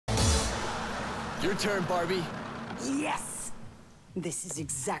Your turn, Barbie. Yes! This is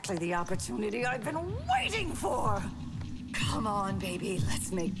exactly the opportunity I've been waiting for! Come on, baby,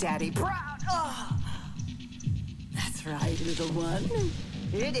 let's make Daddy proud! Oh. That's right, little one.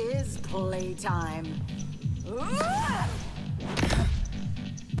 It is playtime.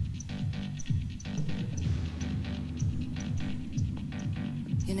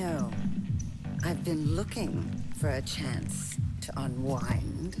 You know, I've been looking for a chance to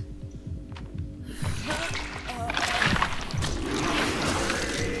unwind.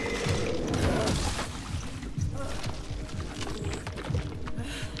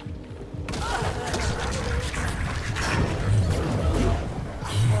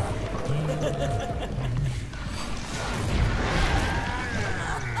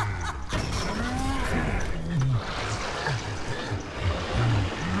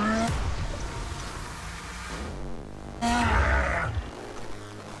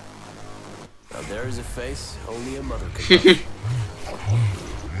 Now there is a face only a mother could love.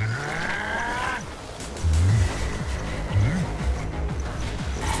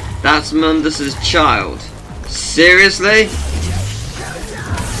 That's Mundus's child. Seriously?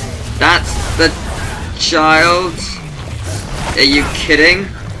 That's the child? Are you kidding?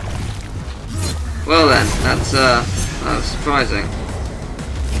 Well then, that's surprising.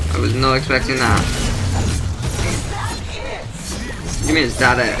 I was not expecting that. You mean is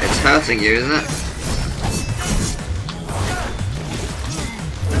that it? It's hurting you, isn't it?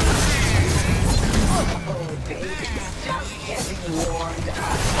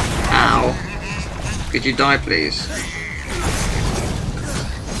 Ow. Could you die, please?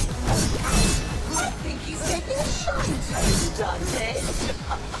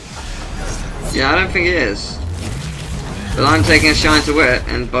 Yeah, I don't think it is. But I'm taking a shine to it,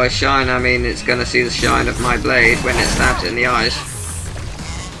 and by shine I mean it's gonna see the shine of my blade when it stabs it in the eyes.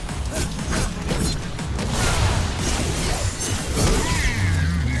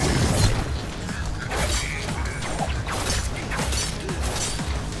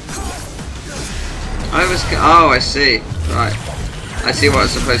 Oh, I see. Right. I see what I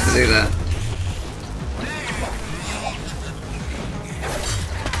was supposed to do there.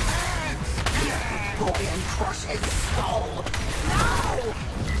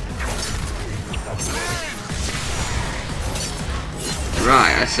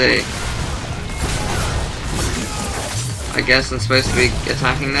 Right, I see. I guess I'm supposed to be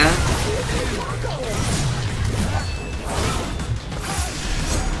attacking there?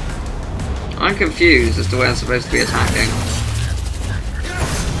 I'm confused as to where I'm supposed to be attacking.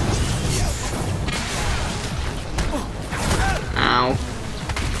 Ow.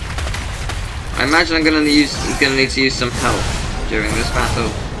 I imagine I'm gonna need to use some help during this battle.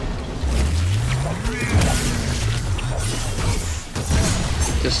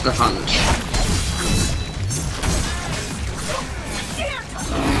 Just a hunch.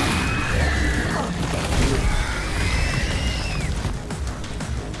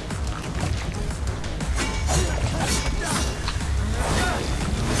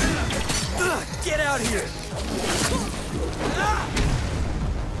 Get out here!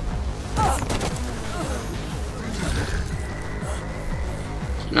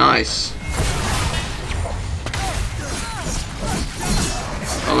 Nice.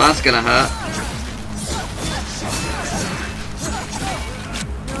 Well, that's gonna hurt.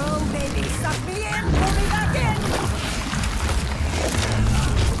 No, baby, suck me in, pull me back in.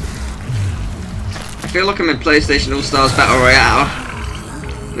 I feel like I'm in PlayStation All-Stars Battle Royale.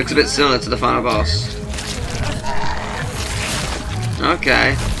 Looks a bit similar to the final boss.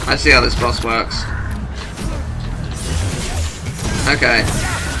 Okay, I see how this boss works. Okay,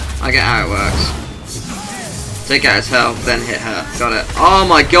 I get how it works. Take out his health, then hit her. Got it. Oh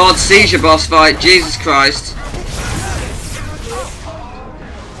my god, seizure boss fight! Jesus Christ!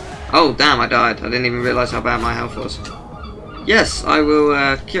 Oh damn, I died. I didn't even realise how bad my health was. Yes, I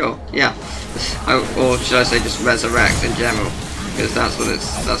will cure. Yeah. Or should I say just resurrect in general. Because that's what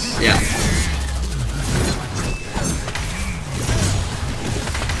yeah.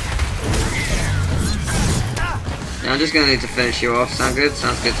 Yeah, I'm just gonna need to finish you off. Sound good?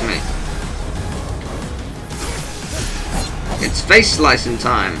 Sounds good to me. It's face slicing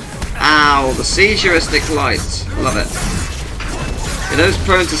time. Ow, the seizuristic light. Love it. For those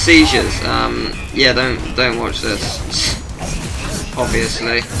prone to seizures, yeah, don't watch this.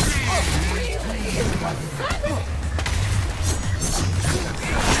 Obviously.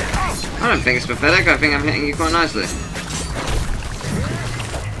 I don't think it's pathetic, I think I'm hitting you quite nicely.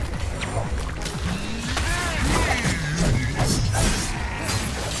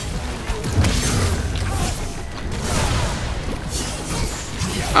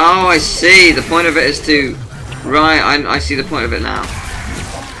 Oh, I see. The point of it is to... Right, I see the point of it now.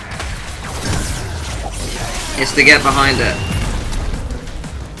 It's to get behind it.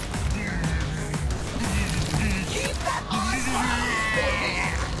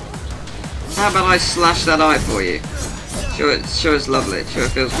 How about I slash that eye for you? Sure it's lovely. Sure it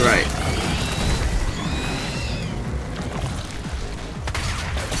feels great.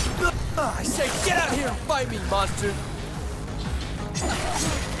 I say, get out here and fight me, monster!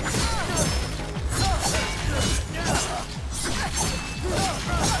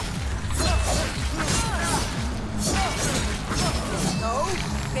 No,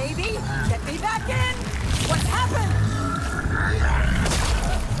 baby, get me back in! What's happened?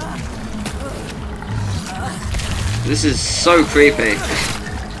 This is so creepy.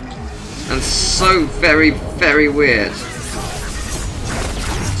 And so very, very weird.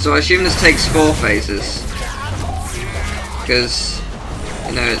 So I assume this takes 4 phases. Because,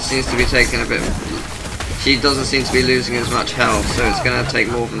 you know, it seems to be taking a bit... She doesn't seem to be losing as much health, so it's going to take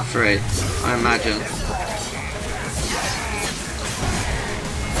more than 3, I imagine.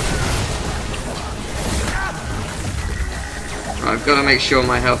 I've got to make sure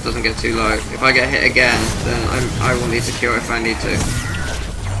my health doesn't get too low. If I get hit again, then I will need to cure if I need to.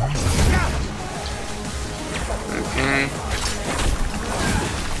 Okay.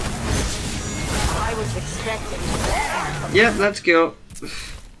 I was expecting that. Yep, let's cure.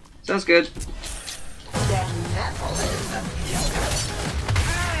 Sounds good.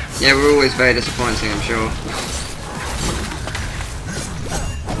 Yeah, we're always very disappointing, I'm sure.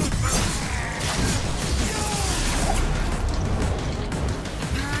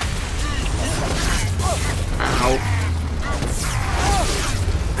 Ow.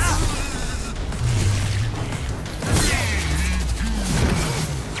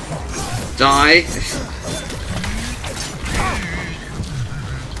 Die.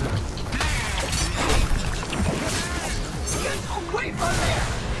 Wait for there!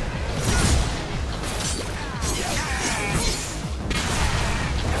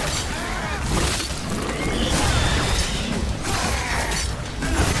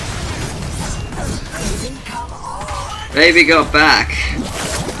 Baby got back.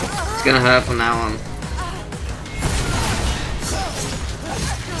 It's gonna hurt from now on.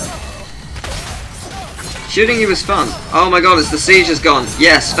 Shooting you was fun. Oh my god, the siege's gone.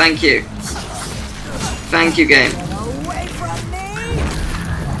 Yes, thank you. Thank you, game.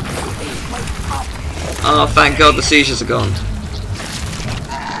 Oh, thank god the sieges are gone.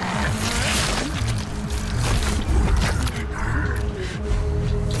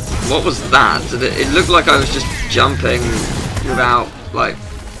 What was that? It looked like I was just jumping without, like,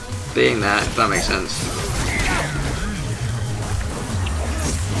 being there, if that makes sense.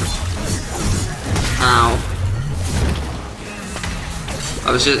 Ow.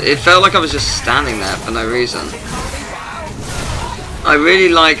 It felt like I was just standing there for no reason. I really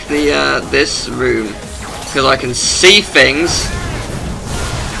like the, this room, because I can see things.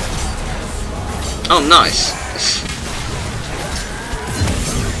 Oh, nice.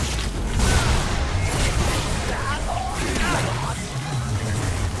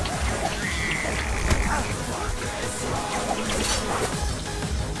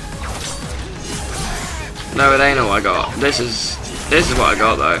 No, it ain't all I got. This is what I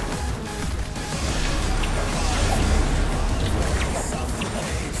got though.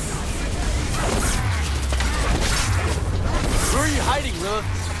 Where are you hiding, Lilith?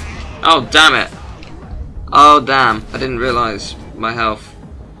 Oh damn it! Oh damn! I didn't realise my health.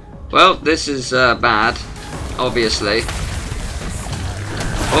 Well, this is bad. Obviously,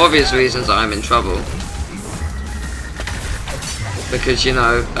 obvious reasons I'm in trouble. Because you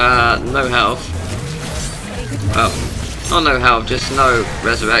know, no health. Well, not no health, just no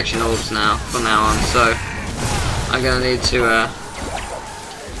resurrection orbs now, from now on, so I'm gonna need to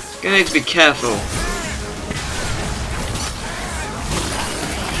be careful.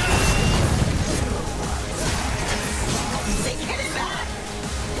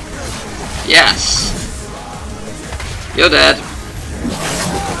 Yes! You're dead.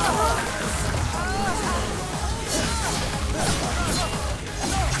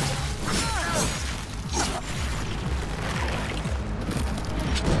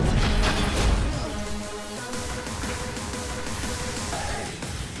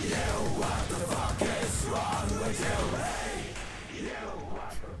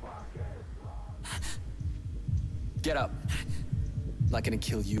 Get up. I'm not gonna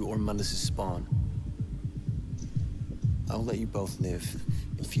kill you or Mundus' spawn. I'll let you both live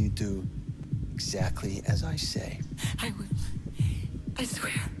if you do exactly as I say. I will. I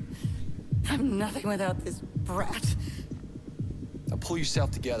swear. I'm nothing without this brat. Now pull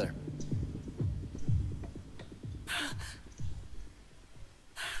yourself together.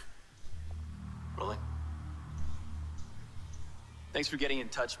 Rolling. Thanks for getting in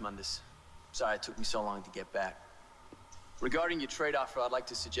touch, Mundus. Sorry it took me so long to get back. Regarding your trade offer, I'd like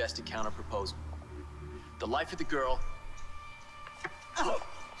to suggest a counter proposal. The life of the girl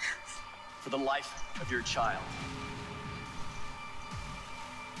for the life of your child.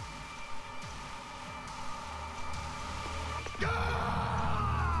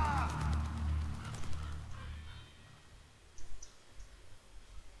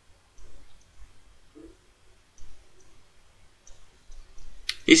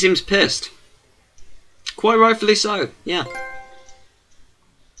 He seems pissed. Quite rightfully so, yeah.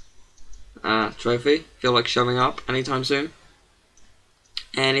 Trophy. Feel like showing up anytime soon?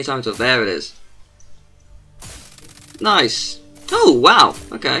 Anytime soon. There it is. Nice. Oh, wow.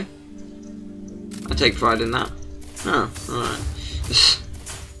 Okay. I take pride in that. Oh, alright.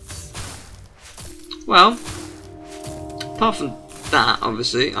 Well, apart from that,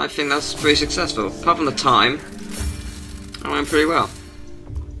 obviously, I think that's pretty successful. Apart from the time, I went pretty well.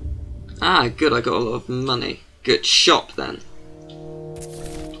 Ah, good, I got a lot of money. Good shop then.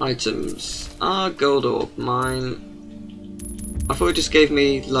 Items. Ah, gold orb. Mine. I thought it just gave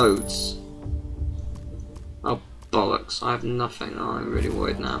me loads. Oh, bollocks. I have nothing. Oh, I'm really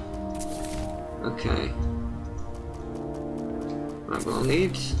worried now. Okay. Right, well, I'll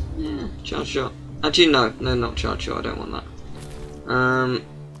need... yeah, charge shot. Actually, no. No, not charge shot. I don't want that.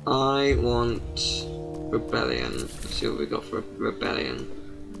 I want... rebellion. Let's see what we got for rebellion.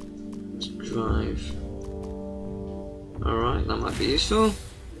 Drive. Alright, that might be useful.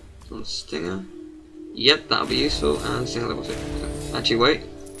 On Stinger. Yep, that'll be useful. And Stinger level 2. Actually, wait.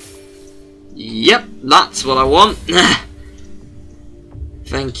 Yep, that's what I want.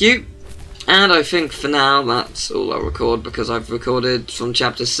 Thank you. And I think for now that's all I'll record, because I've recorded from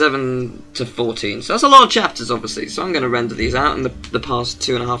chapter 7 to 14. So that's a lot of chapters, obviously. So I'm going to render these out in the past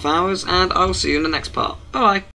 2.5 hours, and I'll see you in the next part. Bye bye.